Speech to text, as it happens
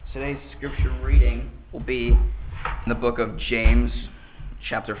Today's scripture reading will be in the book of James,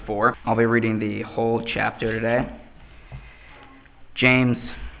 chapter 4. I'll be reading the whole chapter today. James,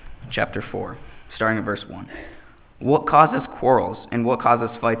 chapter 4, starting at verse 1. What causes quarrels and what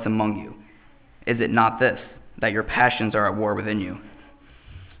causes fights among you? Is it not this, that your passions are at war within you?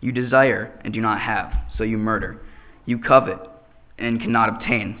 You desire and do not have, so you murder. You covet and cannot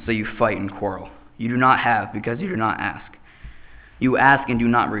obtain, so you fight and quarrel. You do not have because you do not ask. You ask and do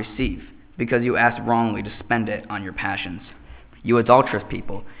not receive, because you ask wrongly to spend it on your passions. You adulterous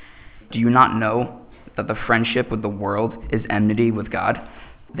people, do you not know that the friendship with the world is enmity with God?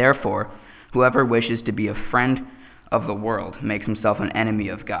 Therefore, whoever wishes to be a friend of the world makes himself an enemy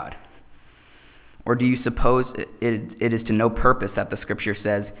of God. Or do you suppose it is to no purpose that the Scripture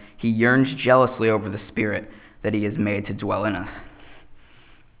says, He yearns jealously over the Spirit that He has made to dwell in us?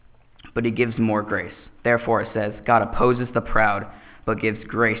 But He gives more grace. Therefore it says, God opposes the proud, but gives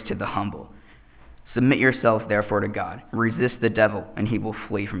grace to the humble. Submit yourselves therefore to God. Resist the devil, and he will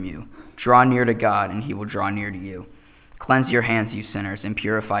flee from you. Draw near to God, and he will draw near to you. Cleanse your hands, you sinners, and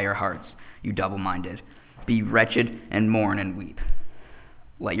purify your hearts, you double-minded. Be wretched, and mourn, and weep.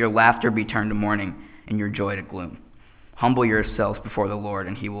 Let your laughter be turned to mourning, and your joy to gloom. Humble yourselves before the Lord,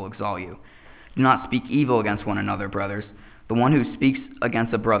 and he will exalt you. Do not speak evil against one another, brothers. The one who speaks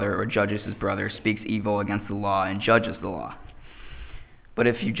against a brother or judges his brother speaks evil against the law and judges the law. But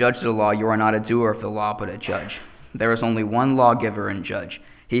if you judge the law, you are not a doer of the law, but a judge. There is only one lawgiver and judge,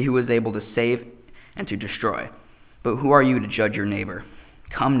 he who is able to save and to destroy. But who are you to judge your neighbor?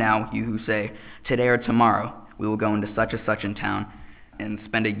 Come now, you who say, today or tomorrow we will go into such and such in town and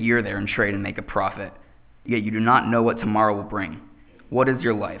spend a year there and trade and make a profit. Yet you do not know what tomorrow will bring. What is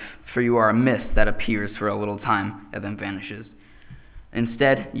your life? For you are a mist that appears for a little time and then vanishes.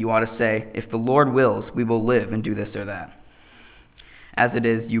 Instead, you ought to say, if the Lord wills, we will live and do this or that. As it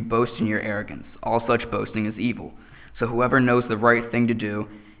is, you boast in your arrogance. All such boasting is evil. So whoever knows the right thing to do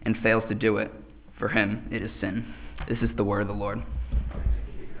and fails to do it, for him it is sin. This is the word of the Lord.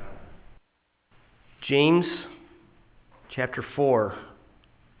 James chapter 4.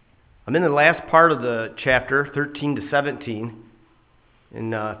 I'm in the last part of the chapter, 13 to 17.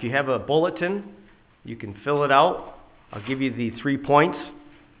 And if you have a bulletin, you can fill it out. I'll give you the 3 points.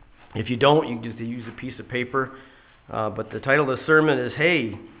 If you don't, you can just use a piece of paper. But the title of the sermon is,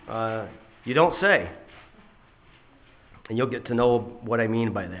 Hey, You Don't Say. And you'll get to know what I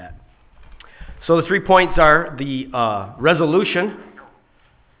mean by that. So the 3 points are the resolution.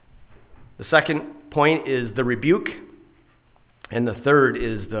 The second point is the rebuke. And the third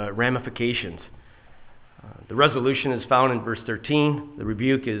is the ramifications. The resolution is found in verse 13. The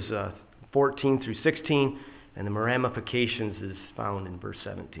rebuke is 14 through 16. And the ramifications is found in verse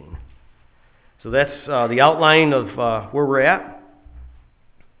 17. So that's the outline of where we're at.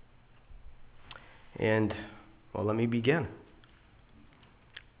 And, well, let me begin.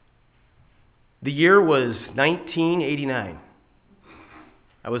 The year was 1989.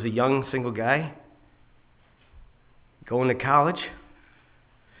 I was a young single guy going to college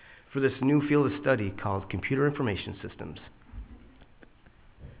for this new field of study called computer information systems.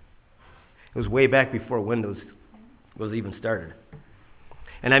 It was way back before Windows was even started.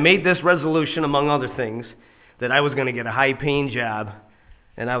 And I made this resolution, among other things, that I was going to get a high-paying job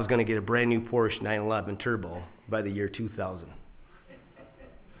and I was going to get a brand new Porsche 911 Turbo by the year 2000.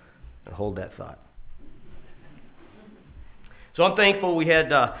 Now hold that thought. So I'm thankful we had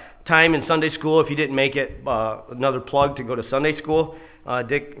time in Sunday school. If you didn't make it, another plug to go to Sunday school.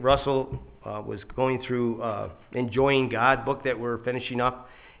 Dick Russell was going through Enjoying God book that we're finishing up,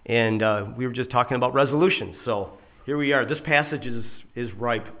 and we were just talking about resolutions. So here we are. This passage is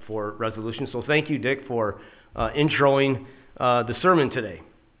ripe for resolution. So thank you, Dick, for introing the sermon today.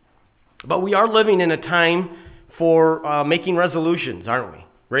 But we are living in a time for making resolutions, aren't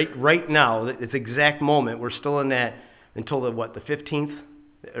we? Right now, this exact moment, we're still in that until the 15th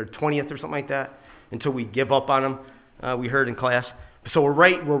or 20th or something like that, until we give up on them. We heard in class. So we're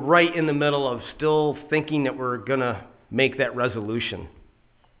right in the middle of still thinking that we're gonna make that resolution.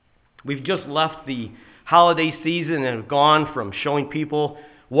 We've just left the holiday season and have gone from showing people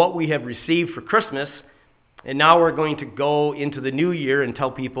what we have received for Christmas, and now we're going to go into the new year and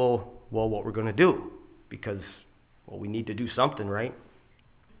tell people, well, what we're going to do, because, well, we need to do something, right?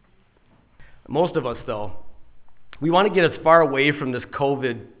 Most of us, though, we want to get as far away from this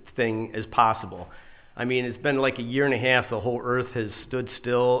COVID thing as possible. I mean, it's been like a year and a half, the whole earth has stood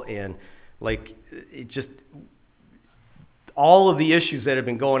still, and like it just, all of the issues that have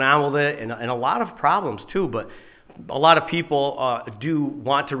been going on with it, and a lot of problems too, but a lot of people do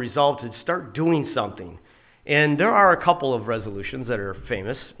want to resolve to start doing something. And there are a couple of resolutions that are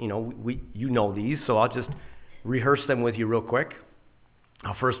famous. You know these, so I'll just rehearse them with you real quick.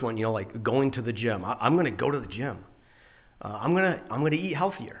 First one, like going to the gym. I'm going to go to the gym. I'm going to eat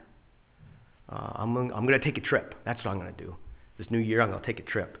healthier. I'm going to take a trip. That's what I'm going to do. This new year, I'm going to take a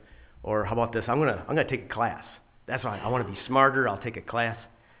trip. Or how about this? I'm going to take a class. That's why I want to be smarter. I'll take a class.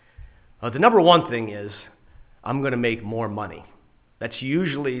 The number one thing is I'm going to make more money. That's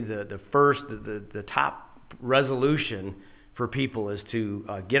usually the first, the top resolution for people is to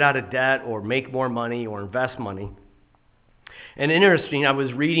get out of debt or make more money or invest money. And interesting, I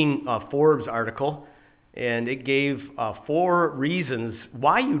was reading a Forbes article, and it gave 4 reasons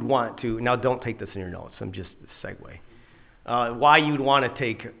why you'd want to. Now, don't take this in your notes. I'm just a segue. Why you'd want to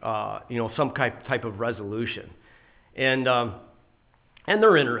take, some type of resolution, and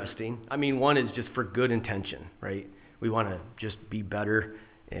they're interesting. I mean, one is just for good intention, right? We want to just be better,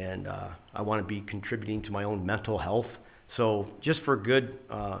 and I want to be contributing to my own mental health. So just for good,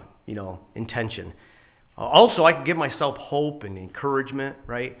 intention. Also, I could give myself hope and encouragement,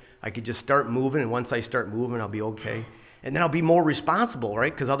 right? I could just start moving, and once I start moving, I'll be okay. And then I'll be more responsible,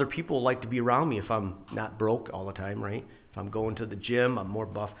 right? Because other people like to be around me if I'm not broke all the time, right? If I'm going to the gym, I'm more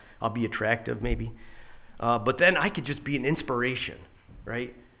buff. I'll be attractive, maybe. But then I could just be an inspiration,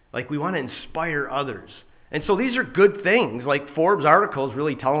 right? Like we want to inspire others. And so these are good things. Like Forbes article is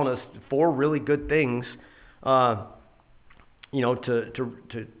really telling us 4 really good things, to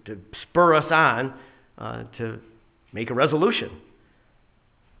spur us on to make a resolution.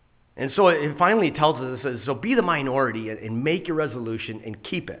 And so it finally tells us, it says, so be the minority and make your resolution and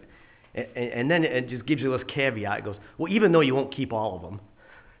keep it. And then it just gives you this caveat. It goes, well, even though you won't keep all of them.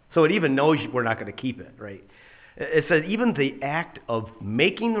 So it even knows we're not going to keep it, right? It says even the act of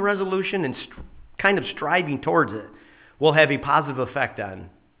making the resolution and kind of striving towards it will have a positive effect on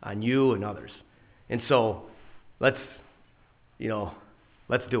you and others. And so let's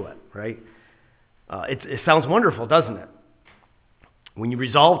do it, right? It sounds wonderful, doesn't it? When you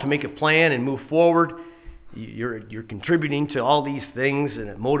resolve to make a plan and move forward, you're contributing to all these things, and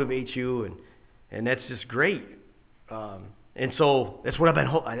it motivates you, and that's just great. And so that's what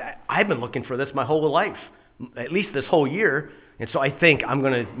I've been looking for this my whole life, at least this whole year. And so I think I'm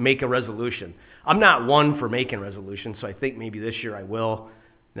going to make a resolution. I'm not one for making resolutions, so I think maybe this year I will,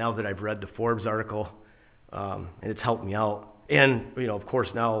 now that I've read the Forbes article, and it's helped me out. And of course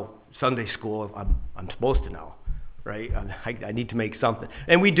now Sunday school, I'm supposed to know, right? I need to make something,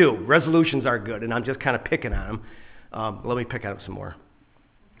 and we do. Resolutions are good, and I'm just kind of picking on them. Let me pick on them some more.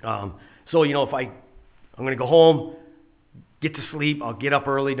 So if I'm going to go home, get to sleep. I'll get up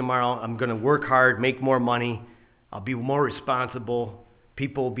early tomorrow. I'm going to work hard, make more money. I'll be more responsible.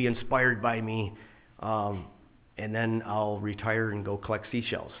 People will be inspired by me, and then I'll retire and go collect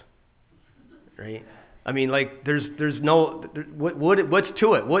seashells, right? I mean, like there's no what's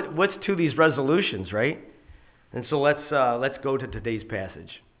to it? What's to these resolutions, right? And so let's go to today's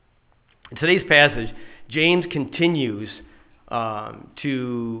passage. In today's passage, James continues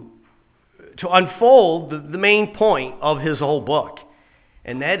to unfold the main point of his whole book,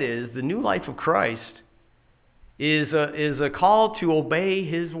 and that is the new life of Christ is a call to obey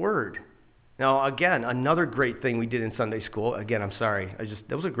his word. Now, again, another great thing we did in Sunday school. Again, I'm sorry,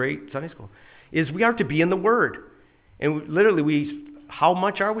 that was a great Sunday school. Is we are to be in the word, and literally, how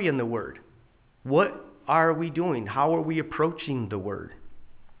much are we in the word? What are we doing? How are we approaching the word?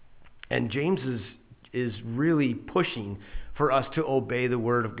 And James is really pushing for us to obey the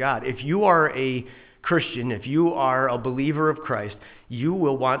word of God. If you are a Christian, if you are a believer of Christ, you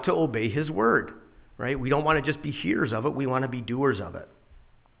will want to obey his word, right? We don't want to just be hearers of it. We want to be doers of it.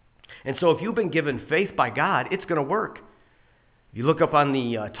 And so if you've been given faith by God, it's going to work. If you look up on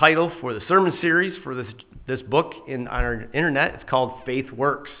the title for the sermon series for this book on our internet, it's called Faith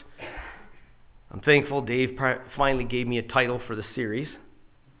Works. I'm thankful Dave finally gave me a title for the series.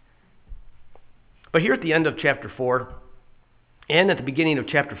 But here at the end of chapter 4 and at the beginning of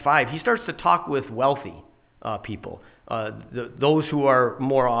chapter 5, he starts to talk with wealthy people, those who are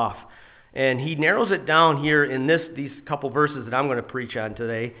more off. And he narrows it down here in these couple verses that I'm going to preach on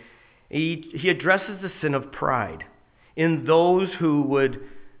today. He addresses the sin of pride in those who would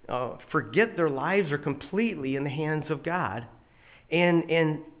forget their lives are completely in the hands of God.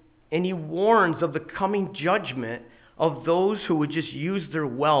 And he warns of the coming judgment of those who would just use their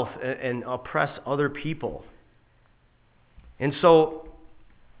wealth and oppress other people. And so,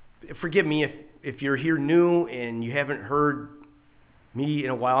 forgive me if you're here new and you haven't heard me in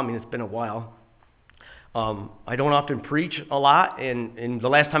a while. I mean, it's been a while. I don't often preach a lot, and the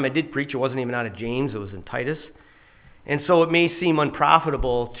last time I did preach, it wasn't even out of James, it was in Titus. And so it may seem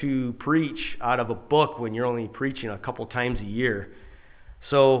unprofitable to preach out of a book when you're only preaching a couple times a year.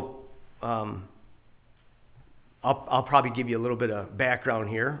 So I'll probably give you a little bit of background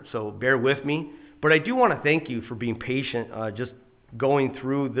here, so bear with me. But I do want to thank you for being patient, just going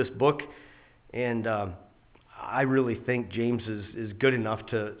through this book. And I really think James is good enough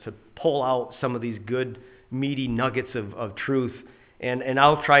to pull out some of these good, meaty nuggets of truth. And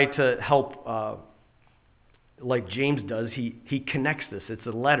I'll try to help, like James does. He connects this. It's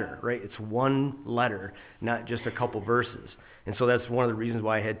a letter, right? It's one letter, not just a couple verses. And so that's one of the reasons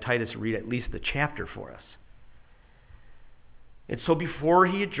why I had Titus read at least the chapter for us. And so before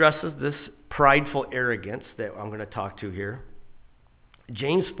he addresses this prideful arrogance that I'm going to talk to here,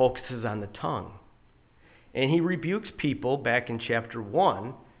 James focuses on the tongue. And he rebukes people back in chapter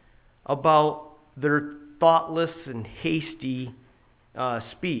 1 about their thoughtless and hasty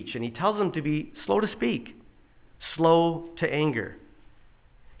speech. And he tells them to be slow to speak, slow to anger.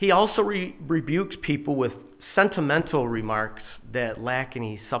 He also rebukes people with sentimental remarks that lack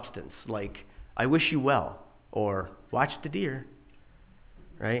any substance, like, I wish you well, or watch the deer.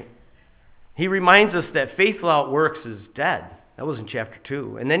 Right? He reminds us that faith without works is dead. That was in chapter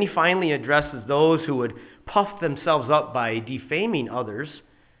 2. And then he finally addresses those who would puff themselves up by defaming others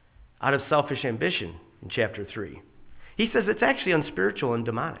out of selfish ambition in chapter 3. He says it's actually unspiritual and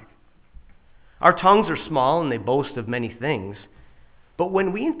demonic. Our tongues are small and they boast of many things. But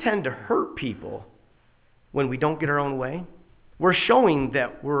when we intend to hurt people, when we don't get our own way, we're showing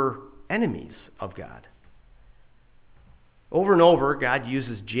that we're enemies of God. Over and over, God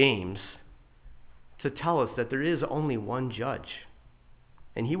uses James to tell us that there is only one judge,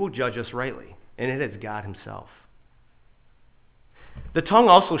 and he will judge us rightly, and it is God himself. The tongue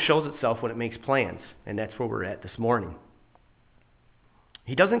also shows itself when it makes plans, and that's where we're at this morning.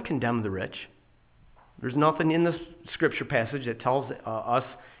 He doesn't condemn the rich. There's nothing in this scripture passage that tells us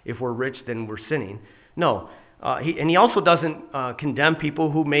if we're rich, then we're sinning. No, he also doesn't condemn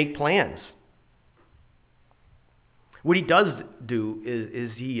people who make plans. What he does do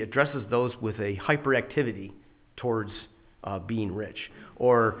is he addresses those with a hyperactivity towards being rich,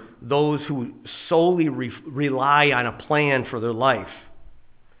 or those who solely rely on a plan for their life.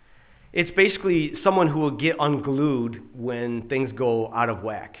 It's basically someone who will get unglued when things go out of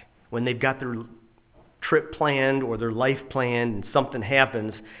whack, when they've got their trip planned or their life planned and something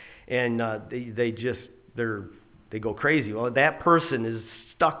happens and they go crazy. Well, that person is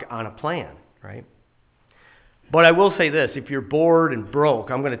stuck on a plan, right? But I will say this, if you're bored and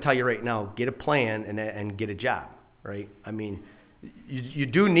broke, I'm going to tell you right now, get a plan and get a job, right? I mean, you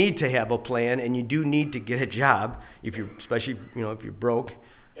do need to have a plan and you do need to get a job, especially if you're broke.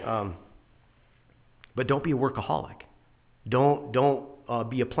 But don't be a workaholic. Don't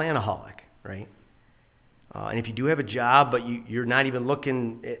be a planaholic, right? And if you do have a job, but you're not even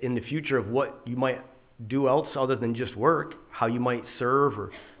looking in the future of what you might do else other than just work, how you might serve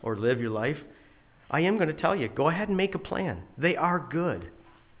or live your life, I am going to tell you, go ahead and make a plan. They are good.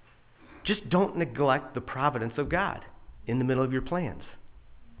 Just don't neglect the providence of God in the middle of your plans.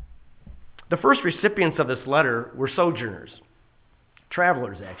 The first recipients of this letter were sojourners,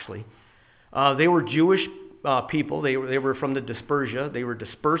 travelers actually. They were Jewish people. They were from the dispersia. They were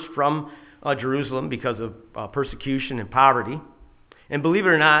dispersed from Jerusalem because of persecution and poverty. And believe it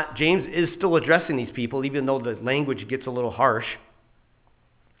or not, James is still addressing these people, even though the language gets a little harsh.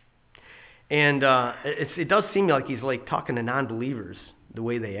 And it does seem like he's like talking to non-believers, the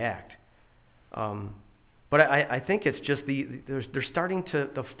way they act. But I think it's just they're starting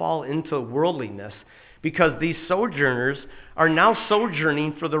to fall into worldliness because these sojourners are now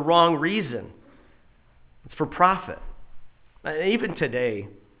sojourning for the wrong reason. It's for profit. Even today,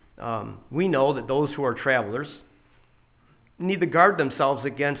 we know that those who are travelers need to guard themselves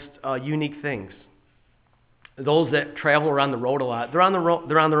against unique things. Those that travel around the road a lot, they're on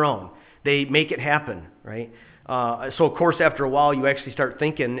their own. They make it happen, right? So, of course, after a while, you actually start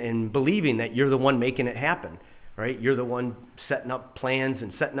thinking and believing that you're the one making it happen, right? You're the one setting up plans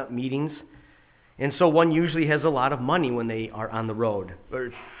and setting up meetings. And so one usually has a lot of money when they are on the road. Or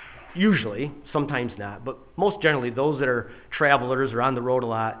usually, sometimes not, but most generally, those that are travelers or on the road a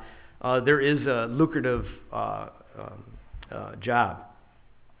lot, there is a lucrative job.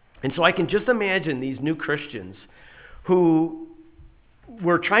 And so I can just imagine these new Christians who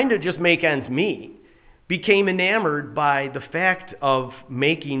were trying to just make ends meet, became enamored by the fact of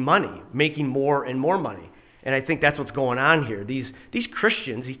making money, making more and more money. And I think that's what's going on here. These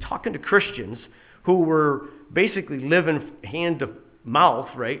Christians, he's talking to Christians who were basically living hand to mouth,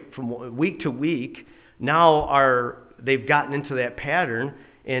 right, from week to week. Now they've gotten into that pattern,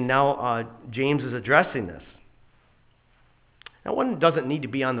 and now James is addressing this. Now, one doesn't need to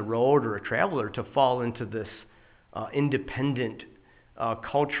be on the road or a traveler to fall into this independent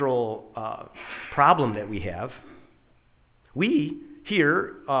cultural problem that we have. We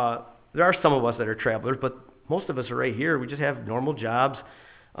here, there are some of us that are travelers, but most of us are right here. We just have normal jobs,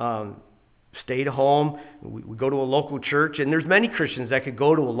 stay at home. We go to a local church, and there's many Christians that could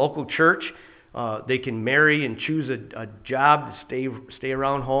go to a local church. They can marry and choose a job to stay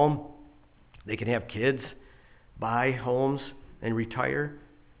around home. They can have kids, buy homes, and retire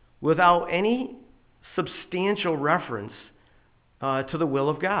without any substantial reference to the will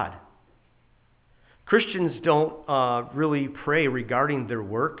of God. Christians don't really pray regarding their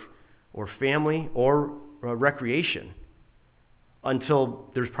work or family or recreation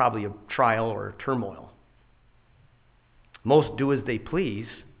until there's probably a trial or a turmoil. Most do as they please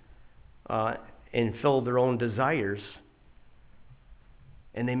and fill their own desires,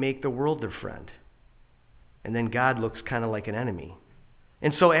 and they make the world their friend. And then God looks kind of like an enemy.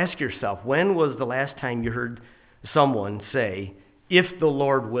 And so ask yourself, when was the last time you heard someone say, "If the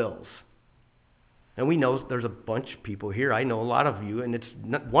Lord wills"? And we know there's a bunch of people here. I know a lot of you, and it's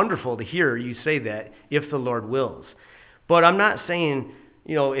wonderful to hear you say that, "If the Lord wills." But I'm not saying,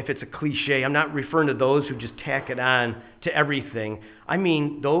 if it's a cliche, I'm not referring to those who just tack it on to everything. I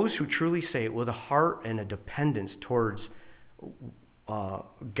mean those who truly say it with a heart and a dependence towards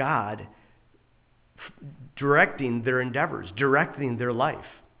God, directing their endeavors, directing their life.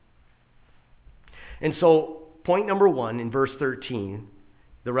 And so, point number 1 in verse 13,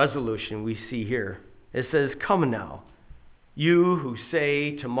 the resolution we see here, it says, "Come now, you who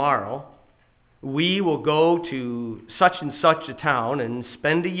say tomorrow, we will go to such and such a town and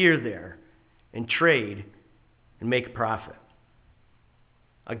spend a year there and trade and make a profit."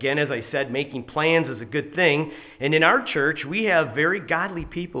 Again, as I said, making plans is a good thing. And in our church, we have very godly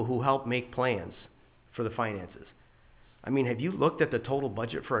people who help make plans for the finances. I mean, have you looked at the total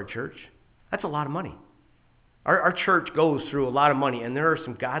budget for our church? That's a lot of money. Our church goes through a lot of money, and there are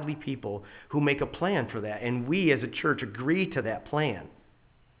some godly people who make a plan for that, and we as a church agree to that plan.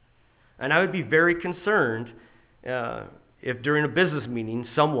 And I would be very concerned if during a business meeting,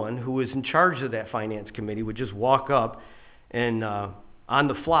 someone who is in charge of that finance committee would just walk up and on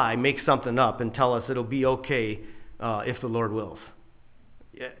the fly make something up and tell us it'll be okay if the Lord wills.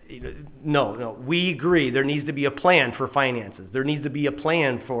 No, we agree there needs to be a plan for finances. There needs to be a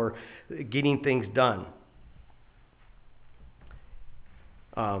plan for getting things done.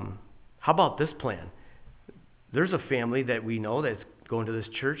 How about this plan? There's a family that we know that's going to this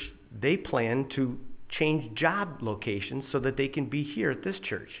church. They plan to change job locations so that they can be here at this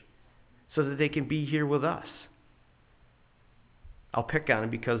church, so that they can be here with us. I'll pick on them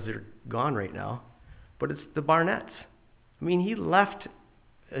because they're gone right now, but it's the Barnetts. I mean, he left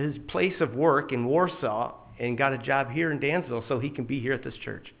his place of work in Warsaw and got a job here in Dansville so he can be here at this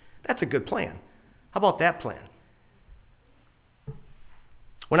church. That's a good plan. How about that plan?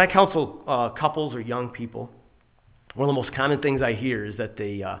 When I counsel couples or young people, one of the most common things I hear is that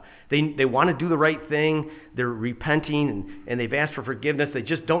they want to do the right thing, they're repenting, and they've asked for forgiveness. They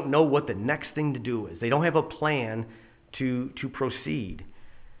just don't know what the next thing to do is. They don't have a plan to proceed.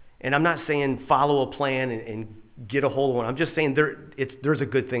 And I'm not saying follow a plan and get a hold of one. I'm just saying there's a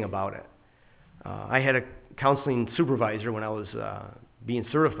good thing about it. I had a counseling supervisor when I was being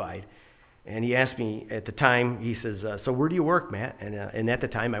certified, and he asked me at the time, he says, "So where do you work, Matt?" And at the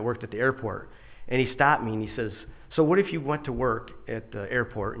time, I worked at the airport. And he stopped me and he says, "So what if you went to work at the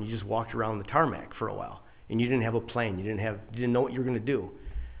airport and you just walked around the tarmac for a while and you didn't have a plan, you didn't know what you were going to do?"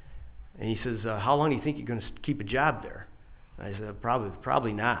 And he says, "How long do you think you're going to keep a job there?" And I said,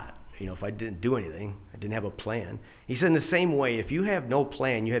 probably not. If I didn't do anything, I didn't have a plan. He said, in the same way, if you have no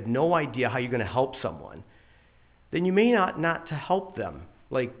plan, you have no idea how you're going to help someone, then you may not to help them.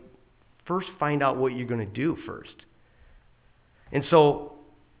 Like, first find out what you're going to do first. And so,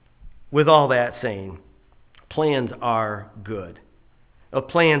 with all that saying, plans are good.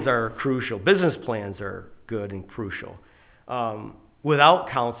 Plans are crucial. Business plans are good and crucial. Without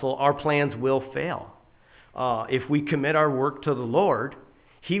counsel, our plans will fail. If we commit our work to the Lord,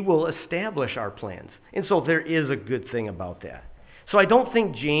 He will establish our plans. And so there is a good thing about that. So I don't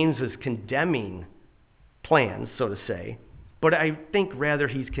think James is condemning plans, so to say, but I think rather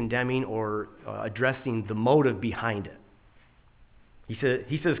he's condemning or addressing the motive behind it. He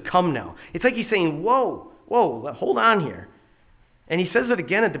says, "Come now." It's like he's saying, whoa, hold on here. And he says it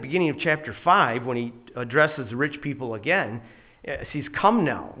again at the beginning of chapter 5 when he addresses the rich people again. He says, "Come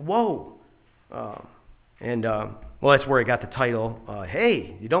now." Whoa. Well, that's where I got the title,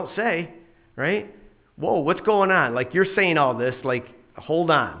 "Hey, you don't say," right? Whoa, what's going on? Like, you're saying all this, like, hold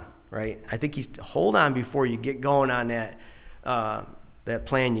on, right? I think hold on before you get going on that that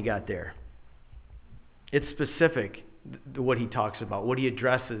plan you got there. It's specific to what he talks about, what he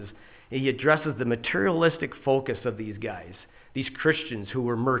addresses. He addresses the materialistic focus of these guys, these Christians who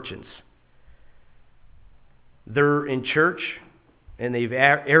were merchants. They're in church, and they've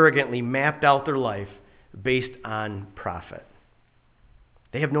arrogantly mapped out their life based on profit.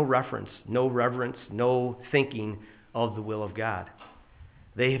 They have no reference, no reverence, no thinking of the will of God.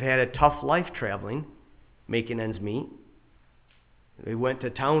 They have had a tough life traveling, making ends meet. They went to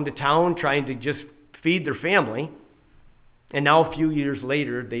town trying to just feed their family. And now a few years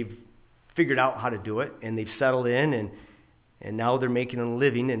later, they've figured out how to do it, and they've settled in, and now they're making a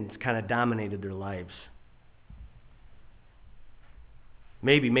living, and it's kind of dominated their lives.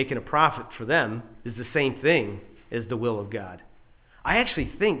 Maybe making a profit for them is the same thing as the will of God. I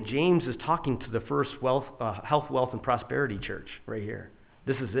actually think James is talking to the first health, wealth, and prosperity church right here.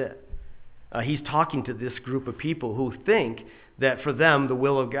 This is it. He's talking to this group of people who think that for them, the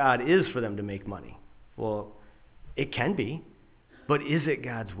will of God is for them to make money. Well, it can be, but is it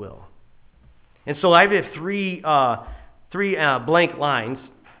God's will? And so I have three blank lines,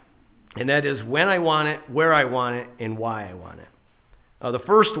 and that is when I want it, where I want it, and why I want it. The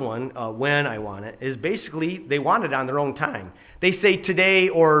first one, when I want it, is basically they want it on their own time. They say today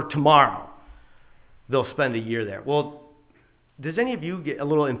or tomorrow they'll spend a year there. Well, does any of you get a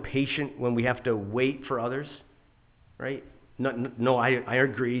little impatient when we have to wait for others? Right? No, I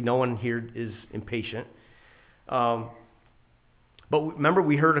agree. No one here is impatient. But remember,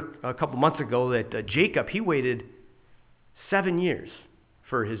 we heard a couple months ago that Jacob, he waited 7 years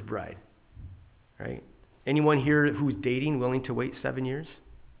for his bride. Right? Anyone here who's dating willing to wait 7 years?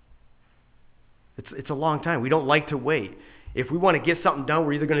 It's a long time. We don't like to wait. If we want to get something done,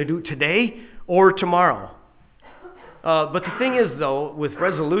 we're either going to do it today or tomorrow. But the thing is, though, with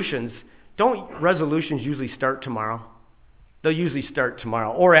resolutions, don't resolutions usually start tomorrow? They'll usually start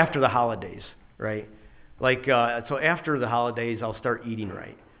tomorrow or after the holidays, right? Like, so after the holidays, I'll start eating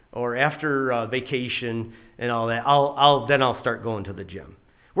right. Or after vacation and all that, I'll start going to the gym.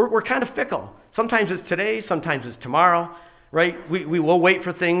 We're kind of fickle. Sometimes it's today, sometimes it's tomorrow, right? We will wait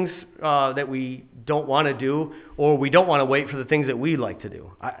for things that we don't want to do, or we don't want to wait for the things that we like to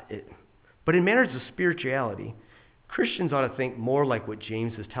do. But in matters of spirituality, Christians ought to think more like what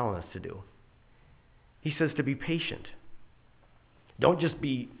James is telling us to do. He says to be patient. Don't just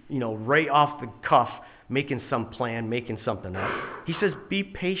be, right off the cuff making some plan, making something up. He says be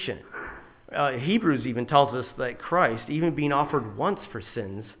patient. Hebrews even tells us that Christ, even being offered once for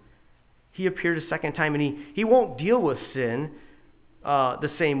sins, he appeared a second time, and he won't deal with sin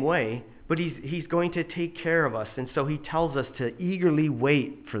the same way, but he's going to take care of us. And so he tells us to eagerly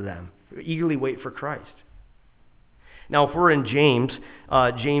wait for them, eagerly wait for Christ. Now, if we're in James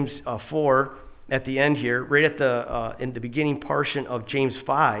 4, at the end here, right at in the beginning portion of James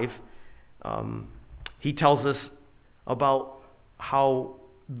 5, he tells us about how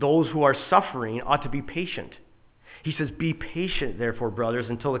those who are suffering ought to be patient. He says, be patient, therefore, brothers,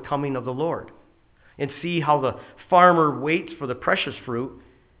 until the coming of the Lord. And see how the farmer waits for the precious fruit,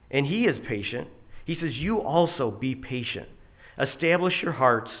 and he is patient. He says, you also be patient. Establish your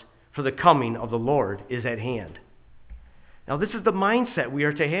hearts, for the coming of the Lord is at hand. Now, this is the mindset we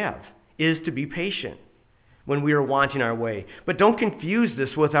are to have, is to be patient when we are wanting our way. But don't confuse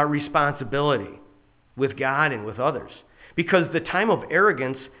this with our responsibility with God and with others. Because the time of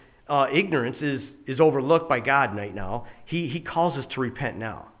arrogance, ignorance is overlooked by God right now. He calls us to repent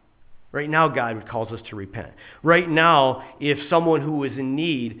now. Right now, God calls us to repent. Right now, if someone who is in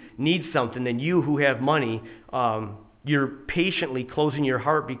need needs something, then you who have money, you're patiently closing your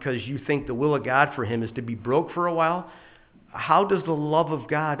heart because you think the will of God for him is to be broke for a while. How does the love of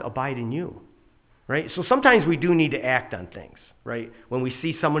God abide in you? Right? So sometimes we do need to act on things, right? When we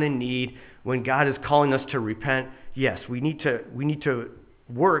see someone in need, when God is calling us to repent, yes, we need to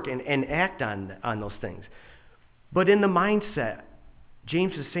work and act on those things. But in the mindset,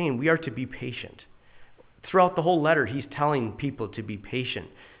 James is saying we are to be patient. Throughout the whole letter, he's telling people to be patient,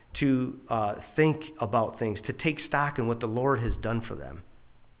 to think about things, to take stock in what the Lord has done for them.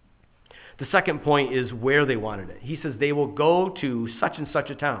 The second point is where they wanted it. He says they will go to such and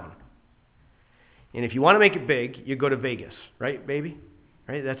such a town. And if you want to make it big, you go to Vegas, right, baby?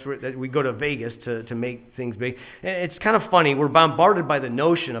 Right? That's where we go to Vegas to make things big. And it's kind of funny. We're bombarded by the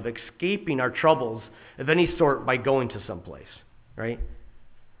notion of escaping our troubles of any sort by going to someplace, right?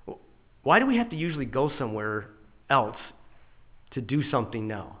 Why do we have to usually go somewhere else to do something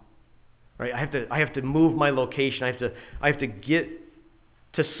now? Right? I have to move my location. I have to get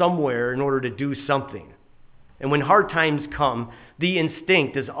to somewhere in order to do something. And when hard times come, the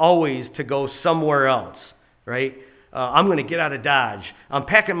instinct is always to go somewhere else, right? I'm going to get out of Dodge. I'm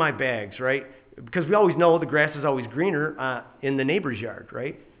packing my bags, right? Because we always know the grass is always greener in the neighbor's yard,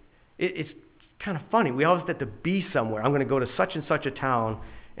 right? It's kind of funny. We always have to be somewhere. I'm going to go to such and such a town,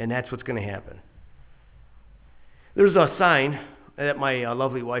 and that's what's going to happen. There's a sign that my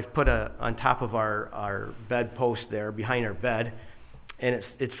lovely wife put on top of our bed post there behind our bed, and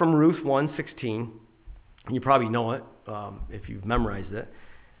it's from Ruth 1:16. You probably know it if you've memorized it.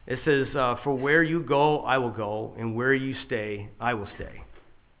 It says, "For where you go, I will go, and where you stay, I will stay."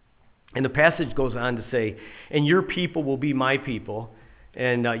 And the passage goes on to say, "And your people will be my people,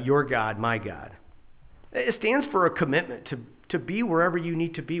 and your God, my God." It stands for a commitment to be wherever you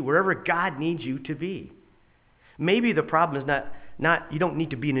need to be, wherever God needs you to be. Maybe the problem is not you don't need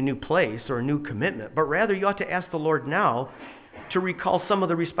to be in a new place or a new commitment, but rather you ought to ask the Lord now to recall some of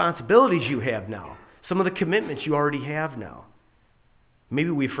the responsibilities you have now, some of the commitments you already have now. Maybe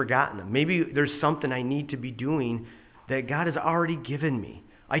we've forgotten them. Maybe there's something I need to be doing that God has already given me.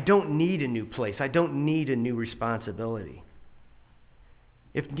 I don't need a new place. I don't need a new responsibility.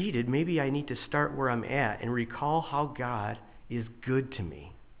 If needed, maybe I need to start where I'm at and recall how God is good to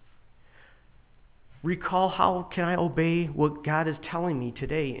me. Recall how can I obey what God is telling me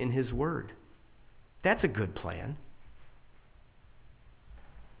today in His Word. That's a good plan.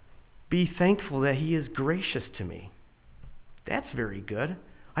 Be thankful that He is gracious to me. That's very good.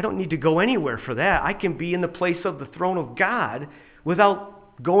 I don't need to go anywhere for that. I can be in the place of the throne of God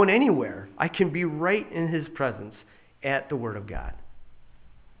without going anywhere. I can be right in His presence at the Word of God.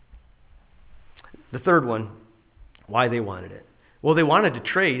 The third one, why they wanted it. Well, they wanted to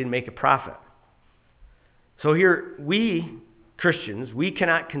trade and make a profit. So here, we Christians, we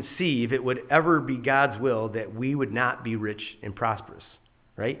cannot conceive it would ever be God's will that we would not be rich and prosperous,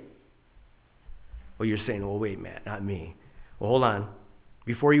 right? Well, you're saying, well, wait, Matt, not me. Well, hold on.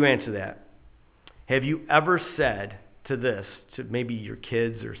 Before you answer that, have you ever said to maybe your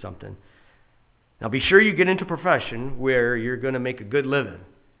kids or something, now be sure you get into a profession where you're going to make a good living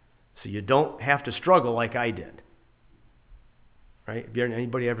so you don't have to struggle like I did, right?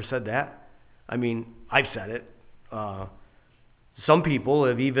 Anybody ever said that? I mean, I've said it. Some people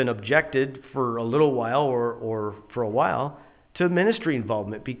have even objected for a little while or for a while to ministry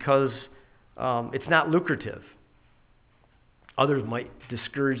involvement because it's not lucrative. Others might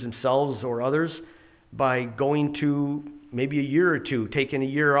discourage themselves or others by going to maybe a year or two, taking a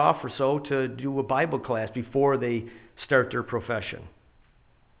year off or so to do a Bible class before they start their profession.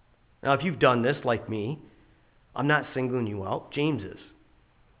 Now, if you've done this like me, I'm not singling you out. James is.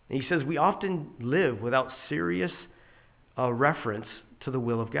 And he says we often live without serious reference to the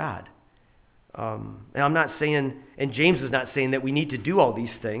will of God. And I'm not saying, and James is not saying that we need to do all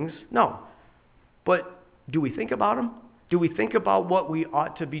these things. No. But do we think about them? Do we think about what we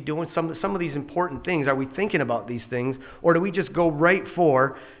ought to be doing? Some of these important things, are we thinking about these things? Or do we just go right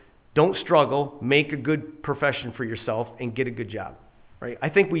for, don't struggle, make a good profession for yourself, and get a good job? Right? I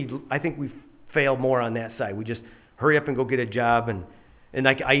think we fail more on that side. We just hurry up and go get a job. And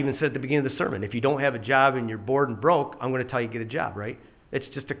like I even said at the beginning of the sermon, if you don't have a job and you're bored and broke, I'm going to tell you get a job, right? It's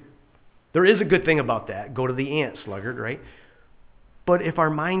just there is a good thing about that. Go to the ant, sluggard, right? But if our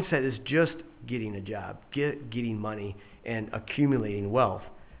mindset is just getting a job, getting money, and accumulating wealth,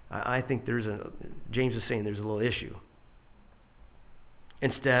 I think James is saying there's a little issue.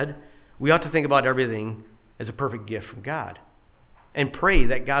 Instead, we ought to think about everything as a perfect gift from God and pray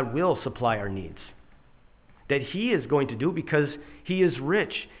that God will supply our needs, that He is going to do because He is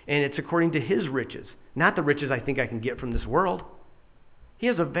rich, and it's according to His riches, not the riches I think I can get from this world. He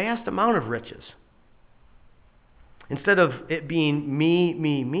has a vast amount of riches. Instead of it being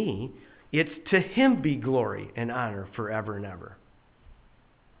me, it's to Him be glory and honor forever and ever.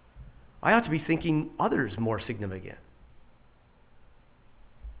 I ought to be thinking others more significant.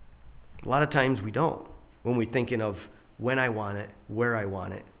 A lot of times we don't, when we're thinking of when I want it, where I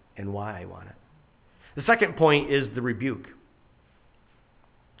want it, and why I want it. The second point is the rebuke.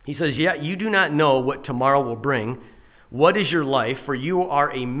 He says, yet you do not know what tomorrow will bring. What is your life? For you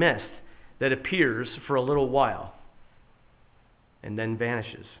are a mist that appears for a little while and then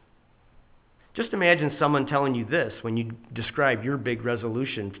vanishes. Just imagine someone telling you this when you describe your big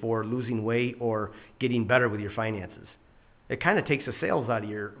resolution for losing weight or getting better with your finances. It kind of takes the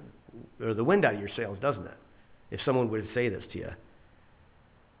wind out of your sails, doesn't it? If someone would say this to you.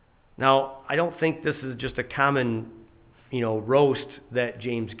 Now, I don't think this is just a common, roast that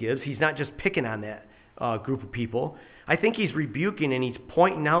James gives. He's not just picking on that group of people. I think he's rebuking and he's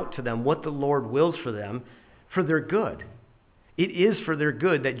pointing out to them what the Lord wills for them for their good. It is for their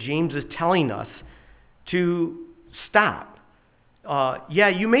good that James is telling us to stop, yeah,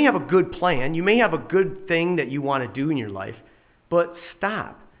 you may have a good plan. You may have a good thing that you want to do in your life, but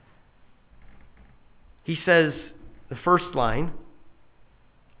stop. He says, the first line,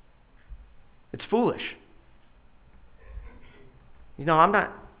 it's foolish. I'm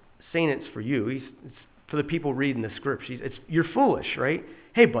not saying it's for you. It's for the people reading the script. You're foolish, right?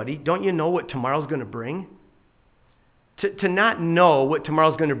 Hey, buddy, don't you know what tomorrow's going to bring? To not know what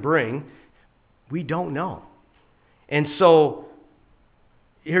tomorrow's going to bring, we don't know. And so,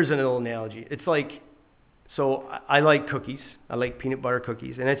 here's an little analogy. It's like, so I like cookies. I like peanut butter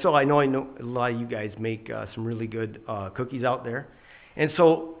cookies. And so I know a lot of you guys make some really good cookies out there. And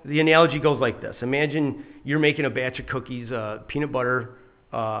so the analogy goes like this. Imagine you're making a batch of cookies, peanut butter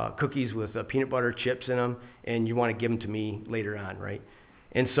cookies with peanut butter chips in them, and you want to give them to me later on, right?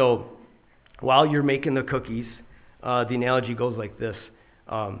 And so while you're making the cookies, the analogy goes like this.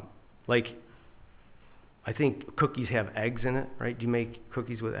 Like, I think cookies have eggs in it, right? Do you make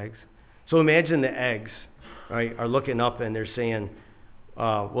cookies with eggs? So imagine the eggs, right, are looking up and they're saying,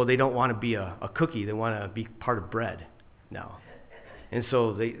 well, they don't want to be a cookie. They want to be part of bread now. And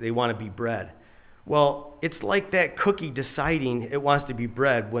so they want to be bread. Well, it's like that cookie deciding it wants to be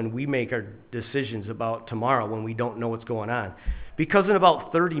bread when we make our decisions about tomorrow when we don't know what's going on. Because in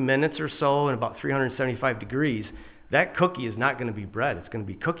about 30 minutes or so, and about 375 degrees, that cookie is not going to be bread. It's going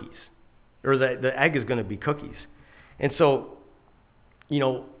to be cookies. Or the egg is going to be cookies. And so,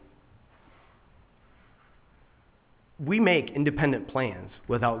 we make independent plans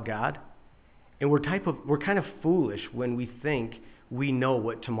without God, and we're kind of foolish when we think we know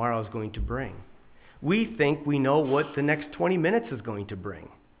what tomorrow is going to bring. We think we know what the next 20 minutes is going to bring.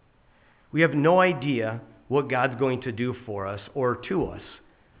 We have no idea what God's going to do for us or to us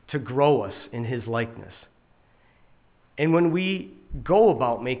to grow us in his likeness. And when we go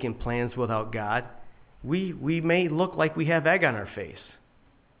about making plans without God, we may look like we have egg on our face.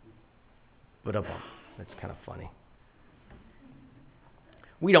 But that's kind of funny.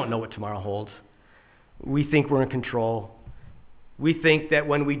 We don't know what tomorrow holds. We think we're in control. We think that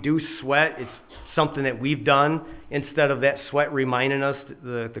when we do sweat, it's something that we've done instead of that sweat reminding us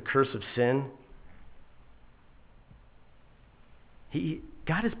the curse of sin.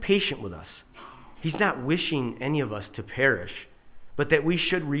 God is patient with us. He's not wishing any of us to perish, but that we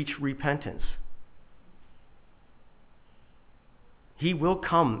should reach repentance. He will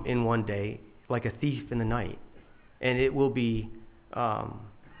come in one day like a thief in the night, and it will be a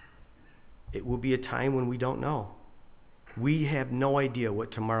time when we don't know. We have no idea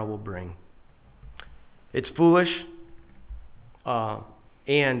what tomorrow will bring. It's foolish,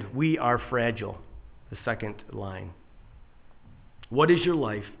 and we are fragile, the second line. What is your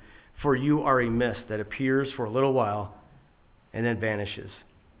life? For you are a mist that appears for a little while and then vanishes.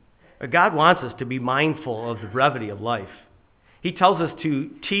 God wants us to be mindful of the brevity of life. He tells us to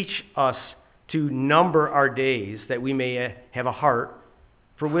teach us to number our days that we may have a heart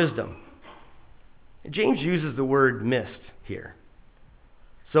for wisdom. James uses the word mist here.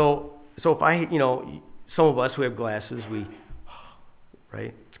 So if some of us who have glasses,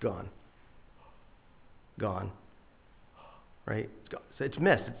 right, it's gone. Gone. Right? It's gone. So it's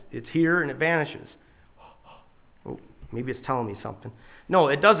mist. It's here and it vanishes. Oh, maybe it's telling me something. No,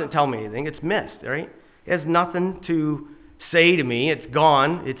 it doesn't tell me anything. It's mist, right? It has nothing to say to me. It's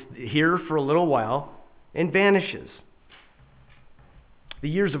gone. It's here for a little while and vanishes. The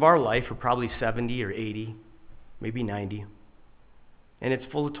years of our life are probably 70 or 80, maybe 90. And it's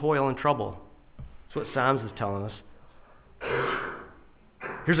full of toil and trouble. That's what Psalms is telling us.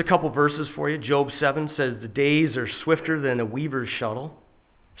 Here's a couple verses for you. Job 7 says, the days are swifter than a weaver's shuttle.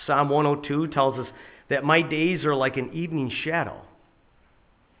 Psalm 102 tells us that my days are like an evening shadow.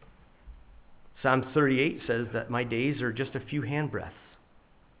 Psalm 38 says that my days are just a few handbreadths.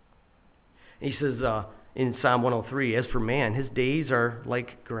 And he says in Psalm 103, as for man, his days are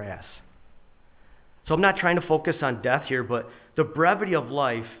like grass. So I'm not trying to focus on death here, but the brevity of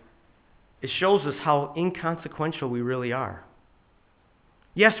life, it shows us how inconsequential we really are.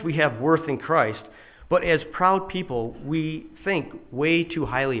 Yes, we have worth in Christ, but as proud people, we think way too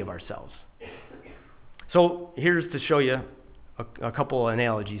highly of ourselves. So here's to show you a couple of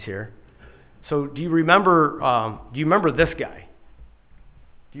analogies here. So do you remember this guy?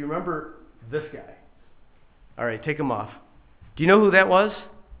 Do you remember this guy? All right, take him off. Do you know who that was?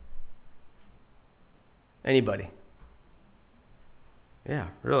 Anybody? Yeah,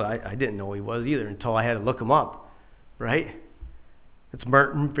 really, I didn't know who he was either until I had to look him up, right? It's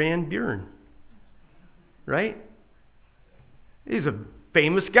Martin Van Buren, right? He's a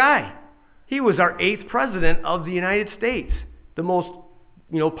famous guy. He was our 8th president of the United States, the most,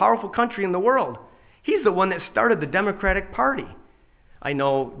 powerful country in the world. He's the one that started the Democratic Party. I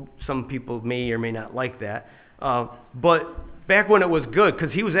know some people may or may not like that. But back when it was good,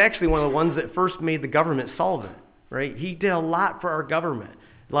 because he was actually one of the ones that first made the government solvent, right? He did a lot for our government.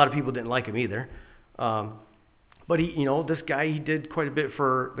 A lot of people didn't like him either. But this guy, he did quite a bit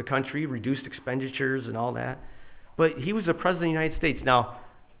for the country, reduced expenditures and all that. But he was the president of the United States. Now,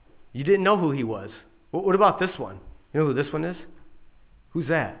 you didn't know who he was. What about this one? You know who this one is? Who's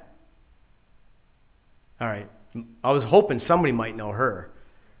that? All right. I was hoping somebody might know her,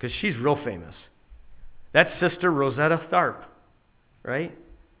 because she's real famous. That's Sister Rosetta Tharpe, right?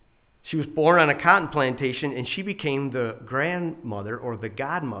 She was born on a cotton plantation, and she became the grandmother or the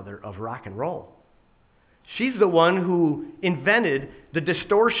godmother of rock and roll. She's the one who invented the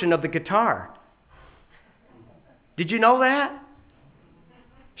distortion of the guitar. Did you know that?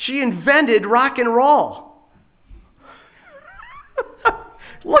 She invented rock and roll.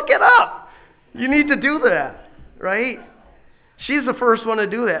 Look it up. You need to do that, right? She's the first one to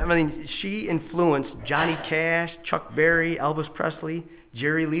do that. I mean, she influenced Johnny Cash, Chuck Berry, Elvis Presley,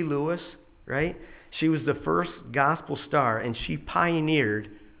 Jerry Lee Lewis, right? She was the first gospel star, and she pioneered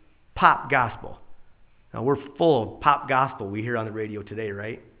pop gospel. Now, we're full of pop gospel we hear on the radio today,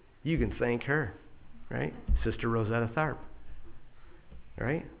 right? You can thank her, right? Sister Rosetta Tharpe,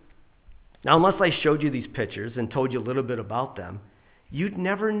 right? Now, unless I showed you these pictures and told you a little bit about them, you'd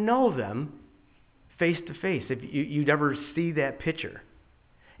never know them face to face if you'd ever see that picture.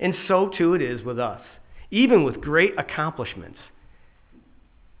 And so too it is with us. Even with great accomplishments,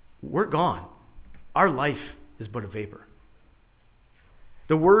 we're gone. Our life is but a vapor.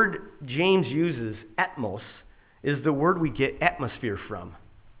 The word James uses, atmos, is the word we get atmosphere from.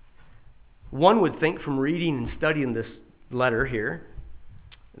 One would think from reading and studying this letter here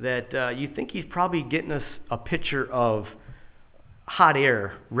that you think he's probably getting us a picture of hot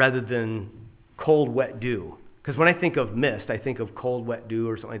air rather than cold, wet dew. Because when I think of mist, I think of cold, wet dew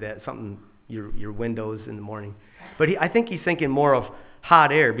or something like that, something your windows in the morning. But I think he's thinking more of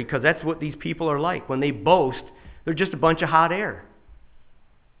hot air, because that's what these people are like. When they boast, they're just a bunch of hot air.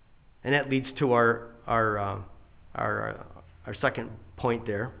 And that leads to our second point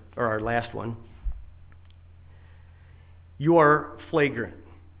there, or our last one. You are flagrant.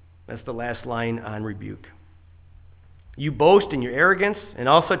 That's the last line on Rebuke. You boast in your arrogance, and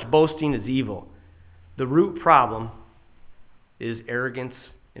all such boasting is evil. The root problem is arrogance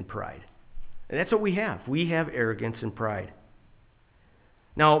and pride. And that's what we have. We have arrogance and pride.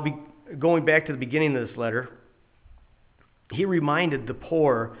 Now, going back to the beginning of this letter, he reminded the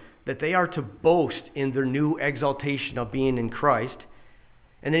poor that they are to boast in their new exaltation of being in Christ.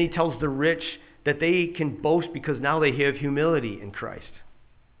 And then he tells the rich that they can boast because now they have humility in Christ.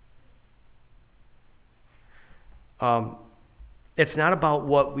 It's not about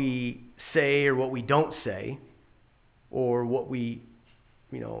what we say or what we don't say, or what we,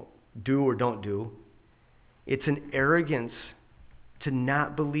 do or don't do. It's an arrogance to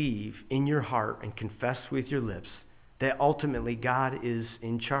not believe in your heart and confess with your lips that ultimately God is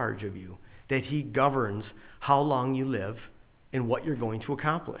in charge of you, that he governs how long you live and what you're going to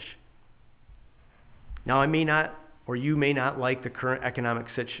accomplish. Now, I may not, or you may not like the current economic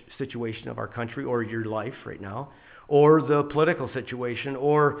situation of our country or your life right now, or the political situation,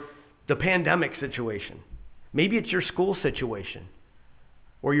 or the pandemic situation. Maybe it's your school situation,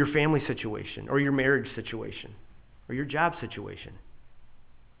 or your family situation, or your marriage situation, or your job situation.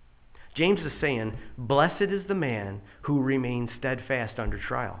 James is saying, blessed is the man who remains steadfast under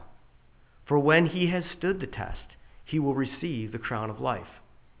trial. For when he has stood the test, he will receive the crown of life.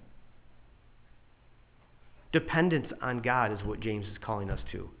 Dependence on God is what James is calling us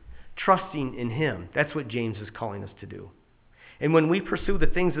to. Trusting in him, that's what James is calling us to do. And when we pursue the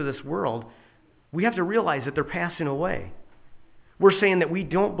things of this world, we have to realize that they're passing away. We're saying that we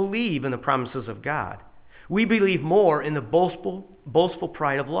don't believe in the promises of God. We believe more in the boastful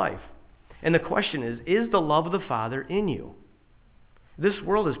pride of life. And the question is the love of the Father in you? This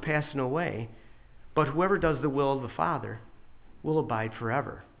world is passing away, but whoever does the will of the Father will abide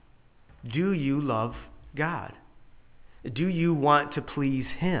forever. Do you love God? Do you want to please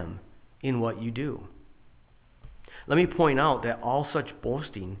him in what you do? Let me point out that all such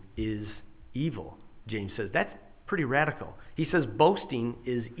boasting is evil, James says. That's pretty radical. He says boasting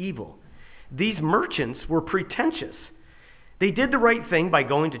is evil. These merchants were pretentious. They did the right thing by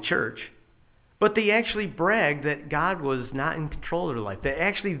going to church, but they actually bragged that God was not in control of their life, that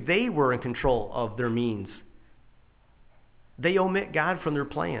actually they were in control of their means. They omit God from their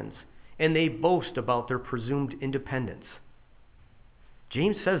plans, and they boast about their presumed independence.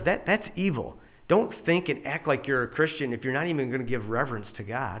 James says that's evil. Don't think and act like you're a Christian if you're not even going to give reverence to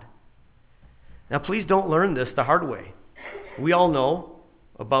God. Now, please don't learn this the hard way. We all know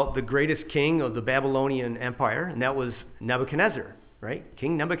about the greatest king of the Babylonian Empire, and that was Nebuchadnezzar, right?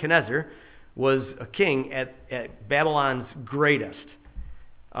 King Nebuchadnezzar was a king at Babylon's greatest.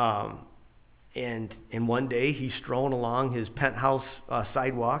 And one day he's strolling along his penthouse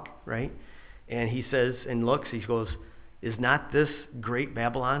sidewalk, right? And he says and looks, he goes, "Is not this great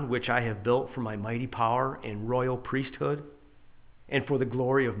Babylon, which I have built for my mighty power and royal priesthood, and for the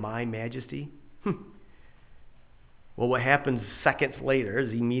glory of my majesty?" Well, what happens seconds later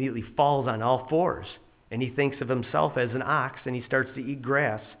is he immediately falls on all fours, and he thinks of himself as an ox, and he starts to eat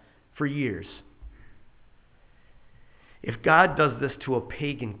grass for years. If God does this to a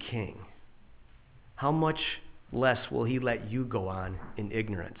pagan king, how much less will he let you go on in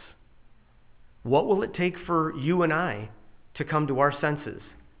ignorance? What will it take for you and I to come to our senses,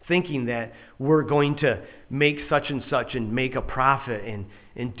 thinking that we're going to make such and make a profit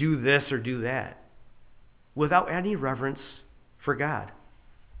and do this or do that, without any reverence for God?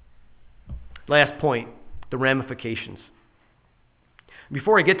 Last point, the ramifications.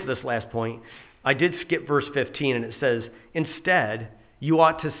 Before I get to this last point, I did skip verse 15, and it says, "Instead, you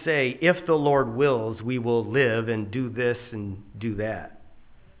ought to say, if the Lord wills, we will live and do this and do that."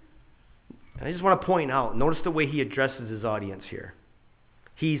 And I just want to point out, notice the way he addresses his audience here.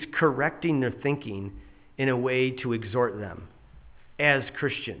 He's correcting their thinking in a way to exhort them as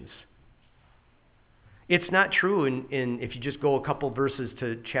Christians. It's not true in if you just go a couple verses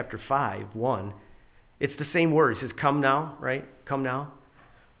to chapter 5:1, it's the same word. It says, "Come now," right? "Come now."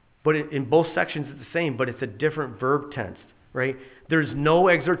 But in both sections it's the same, but it's a different verb tense, right? There's no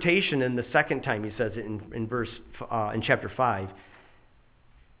exhortation in the second time he says it in chapter 5.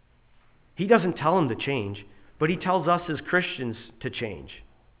 He doesn't tell them to change, but he tells us as Christians to change.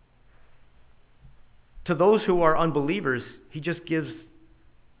 To those who are unbelievers, he just gives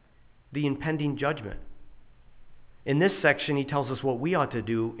the impending judgment. In this section, he tells us what we ought to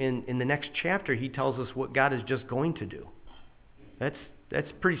do. In the next chapter, he tells us what God is just going to do.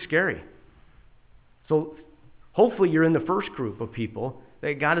 That's pretty scary. So hopefully you're in the first group of people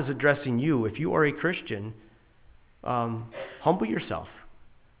that God is addressing you. If you are a Christian, humble yourself.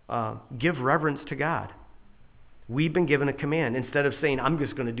 Give reverence to God. We've been given a command. Instead of saying, "I'm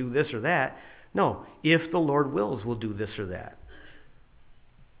just going to do this or that," no, if the Lord wills, we'll do this or that.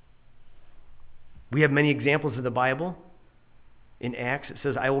 We have many examples in the Bible. In Acts, it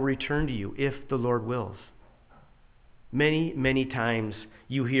says, "I will return to you if the Lord wills." Many, many times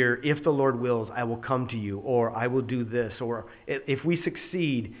you hear, "If the Lord wills, I will come to you," or "I will do this," or if we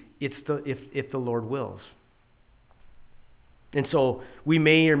succeed, it's if the Lord wills. And so we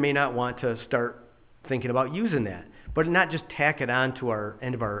may or may not want to start thinking about using that, but not just tack it on to our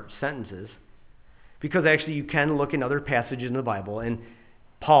end of our sentences, because actually you can look in other passages in the Bible, and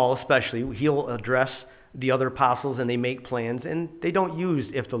Paul especially, he'll address the other apostles and they make plans, and they don't use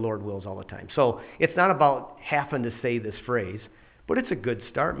 "if the Lord wills" all the time. So it's not about having to say this phrase, but it's a good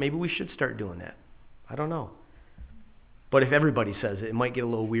start. Maybe we should start doing that. I don't know. But if everybody says it, it might get a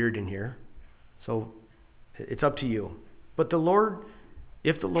little weird in here. So it's up to you. But the Lord,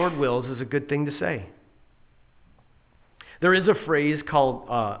 if the Lord wills, is a good thing to say. There is a phrase called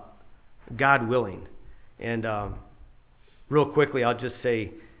God willing. And real quickly, I'll just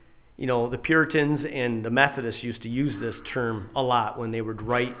say, the Puritans and the Methodists used to use this term a lot when they would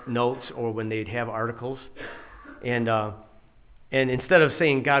write notes or when they'd have articles. And instead of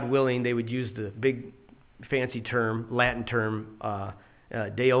saying "God willing," they would use the big fancy term, Latin term,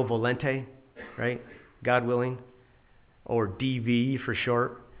 Deo volente, right? God willing, or DV for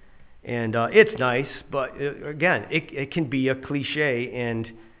short. And it's nice, but again, it can be a cliche.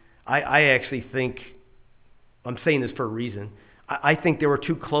 And I actually think, I'm saying this for a reason, I think they were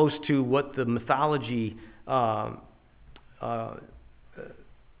too close to what the mythology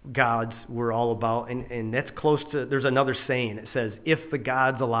gods were all about, and that's close to, there's another saying, it says, "if the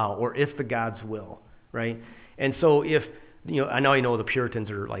gods allow," or "if the gods will," right? And so if, I know the Puritans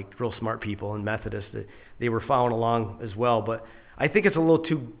are like real smart people, and Methodists, they were following along as well, but I think it's a little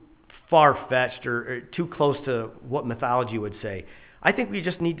too far-fetched or too close to what mythology would say. I think we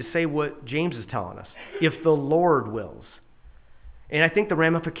just need to say what James is telling us, if the Lord wills. And I think the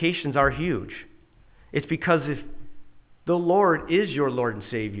ramifications are huge. It's because if the Lord is your Lord and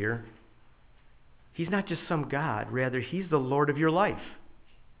Savior, he's not just some God. Rather, he's the Lord of your life.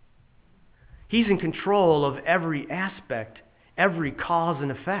 He's in control of every aspect, every cause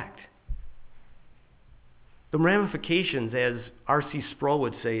and effect. The ramifications, as R.C. Sproul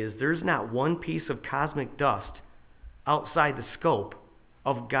would say, is there's not one piece of cosmic dust outside the scope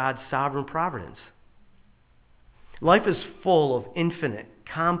of God's sovereign providence. Life is full of infinite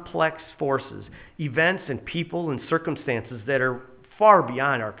complex forces, events and people and circumstances that are far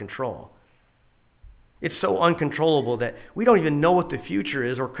beyond our control. It's so uncontrollable that we don't even know what the future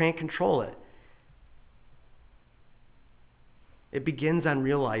is or can't control it. It begins on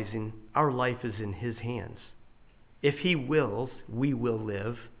realizing our life is in His hands. If He wills, we will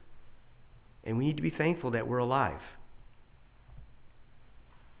live, and we need to be thankful that we're alive.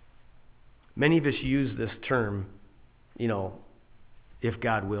 Many of us use this term, if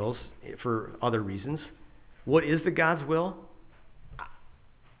God wills, for other reasons. What is the God's will?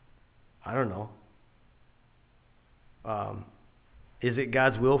 I don't know. Is it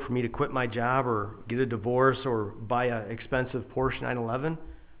God's will for me to quit my job or get a divorce or buy an expensive Porsche 911?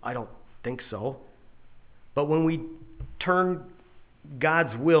 I don't think so. But when we turn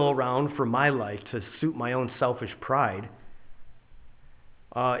God's will around for my life to suit my own selfish pride,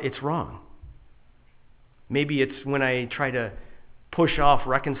 it's wrong. Maybe it's when I try to push off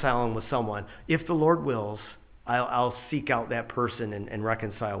reconciling with someone. If the Lord wills, I'll seek out that person and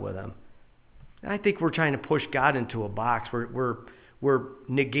reconcile with them. And I think we're trying to push God into a box. We're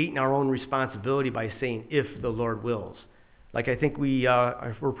negating our own responsibility by saying, if the Lord wills. Like I think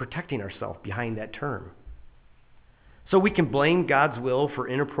we're protecting ourselves behind that term. So we can blame God's will for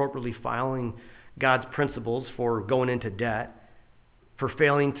inappropriately following God's principles, for going into debt, for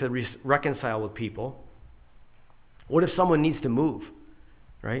failing to reconcile with people. What if someone needs to move,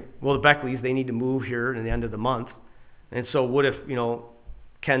 right? Well, the Beckleys, they need to move here in the end of the month. And so what if,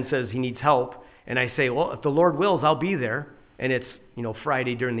 Ken says he needs help, and I say, well, if the Lord wills, I'll be there, and it's,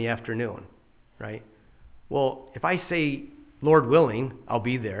 Friday during the afternoon, right? Well, if I say, Lord willing, I'll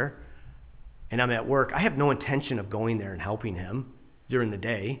be there, and I'm at work, I have no intention of going there and helping him during the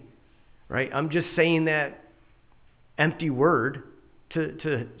day, right? I'm just saying that empty word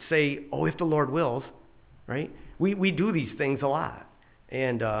to say, oh, if the Lord wills, right? We do these things a lot,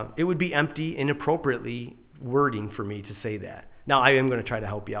 and it would be empty, inappropriately wording for me to say that. Now, I am going to try to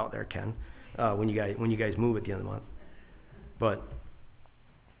help you out there, Ken, when you guys move at the end of the month. But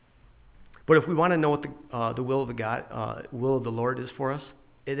if we want to know what the will of the Lord is for us,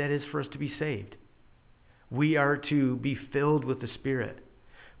 that is for us to be saved. We are to be filled with the Spirit.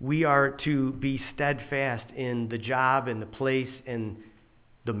 We are to be steadfast in the job and the place and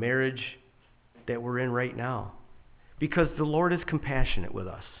the marriage that we're in right now, because the Lord is compassionate with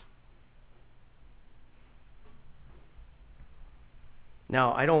us.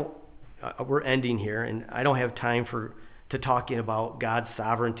 Now, we're ending here, and I don't have time to talking about God's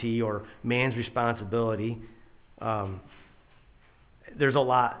sovereignty or man's responsibility. There's a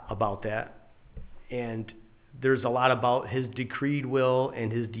lot about that, and there's a lot about His decreed will and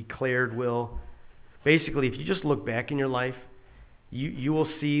His declared will. Basically, if you just look back in your life, you will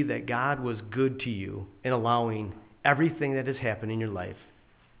see that God was good to you in allowing everything that has happened in your life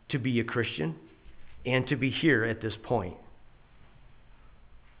to be a Christian and to be here at this point.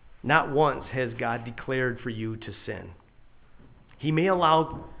 Not once has God declared for you to sin. He may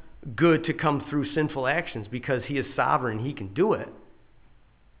allow good to come through sinful actions because He is sovereign. He can do it.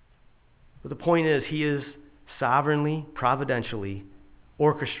 But the point is, He is sovereignly, providentially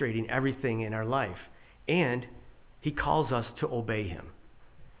orchestrating everything in our life. And He calls us to obey Him.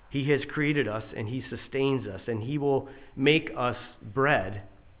 He has created us, and He sustains us, and He will make us bread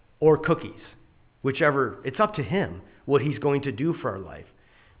or cookies, whichever. It's up to Him what He's going to do for our life.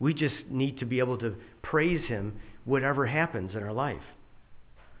 We just need to be able to praise Him whatever happens in our life.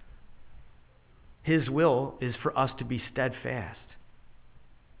 His will is for us to be steadfast.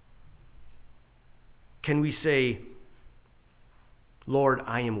 Can we say, Lord,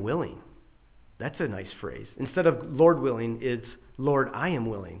 I am willing? That's a nice phrase. Instead of Lord willing, it's Lord, I am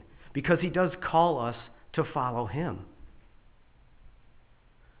willing, because He does call us to follow Him.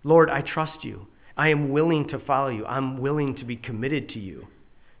 Lord, I trust You. I am willing to follow You. I'm willing to be committed to You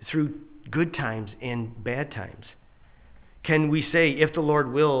through good times and bad times. Can we say, if the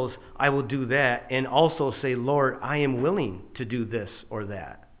Lord wills, I will do that, and also say, Lord, I am willing to do this or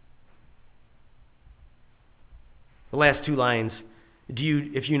that? The last two lines,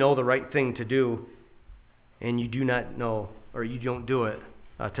 if you know the right thing to do and you do not know, or you don't do it,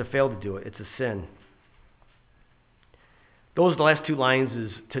 to fail to do it, it's a sin. Those last two lines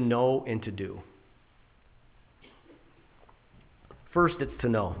is to know and to do. First, it's to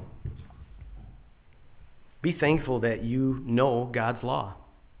know. Be thankful that you know God's law.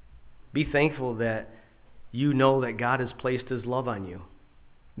 Be thankful that you know that God has placed His love on you.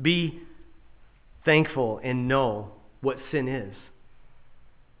 Be thankful and know what sin is.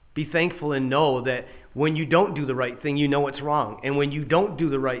 Be thankful and know that when you don't do the right thing, you know it's wrong. And when you don't do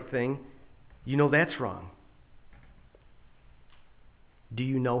the right thing, you know that's wrong. Do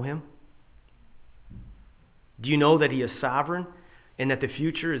you know him? Do you know that he is sovereign and that the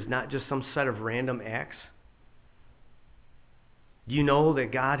future is not just some set of random acts? Do you know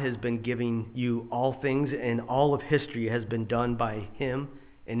that God has been giving you all things and all of history has been done by him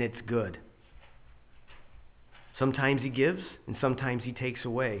and it's good? Sometimes he gives and sometimes he takes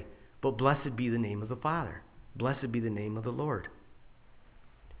away. But blessed be the name of the Father. Blessed be the name of the Lord.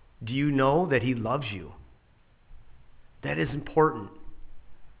 Do you know that he loves you? That is important.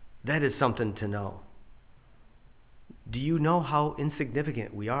 That is something to know. Do you know how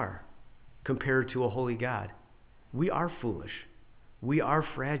insignificant we are compared to a holy God? We are foolish. We are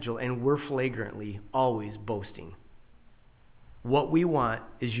fragile, and we're flagrantly always boasting. What we want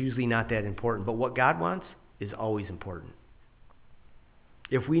is usually not that important, but what God wants is always important.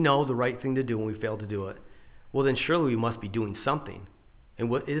 If we know the right thing to do and we fail to do it, well, then surely we must be doing something. And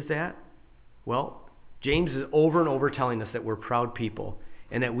what is that? Well, James is over and over telling us that we're proud people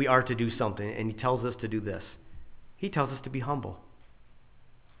and that we are to do something, and he tells us to do this. He tells us to be humble.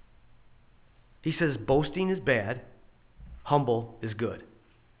 He says boasting is bad, humble is good.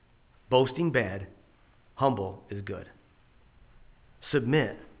 Boasting bad, humble is good.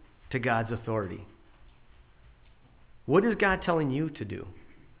 Submit to God's authority. What is God telling you to do?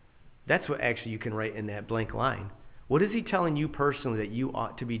 That's what actually you can write in that blank line. What is he telling you personally that you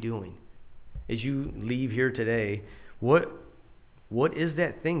ought to be doing? As you leave here today, what is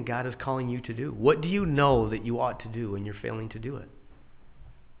that thing God is calling you to do? What do you know that you ought to do and you're failing to do it?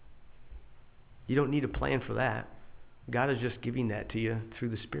 You don't need a plan for that. God is just giving that to you through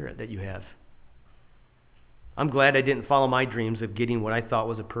the Spirit that you have. I'm glad I didn't follow my dreams of getting what I thought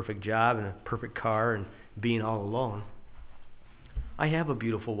was a perfect job and a perfect car and being all alone. I have a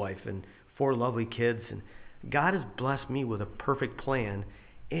beautiful wife and 4 lovely kids, and God has blessed me with a perfect plan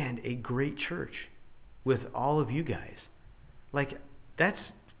and a great church with all of you guys. Like, that's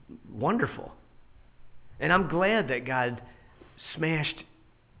wonderful. And I'm glad that God smashed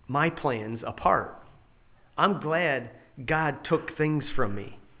my plans apart. I'm glad God took things from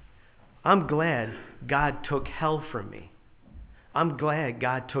me. I'm glad God took hell from me. I'm glad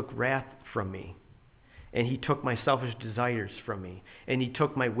God took wrath from me. And he took my selfish desires from me. And he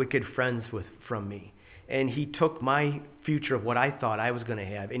took my wicked friends from me. And he took my future of what I thought I was going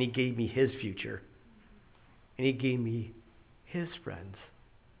to have, and he gave me his future. And he gave me his friends.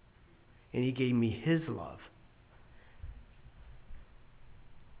 And he gave me his love.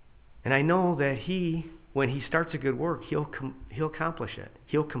 And I know that he, when he starts a good work, he'll accomplish it.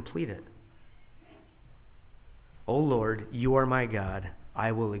 He'll complete it. O Lord, you are my God.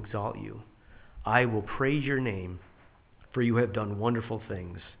 I will exalt you. I will praise your name, for you have done wonderful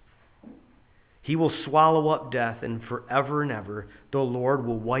things. He will swallow up death, and forever and ever, the Lord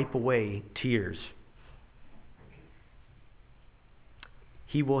will wipe away tears.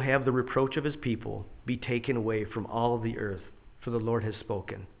 He will have the reproach of his people be taken away from all of the earth, for the Lord has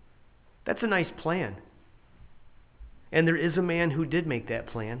spoken. That's a nice plan. And there is a man who did make that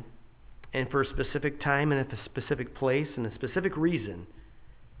plan. And for a specific time and at a specific place and a specific reason,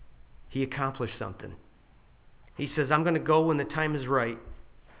 he accomplished something. He says, I'm going to go when the time is right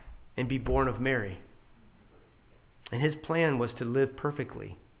and be born of Mary. And his plan was to live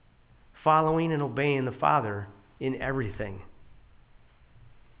perfectly, following and obeying the Father in everything,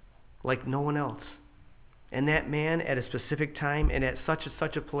 like no one else. And that man, at a specific time and at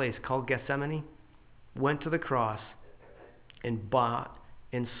such a place called Gethsemane, went to the cross and bought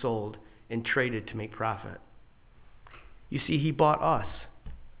and sold and traded to make profit. You see, he bought us,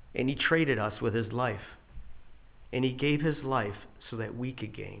 and he traded us with his life. And he gave his life so that we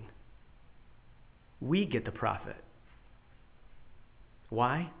could gain. We get the profit.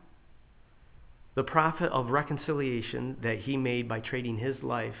 Why? The profit of reconciliation that he made by trading his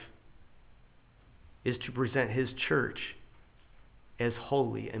life is to present his church as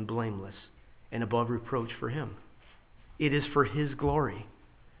holy and blameless and above reproach for him. It is for his glory.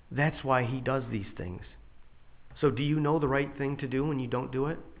 That's why he does these things. So do you know the right thing to do when you don't do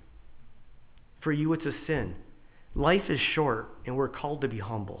it? For you, it's a sin. Life is short, and we're called to be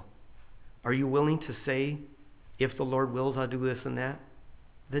humble. Are you willing to say, if the Lord wills, I'll do this and that?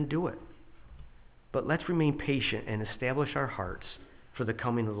 Then do it. But let's remain patient and establish our hearts for the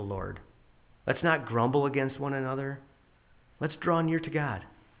coming of the Lord. Let's not grumble against one another. Let's draw near to God,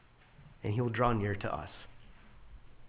 and he'll draw near to us.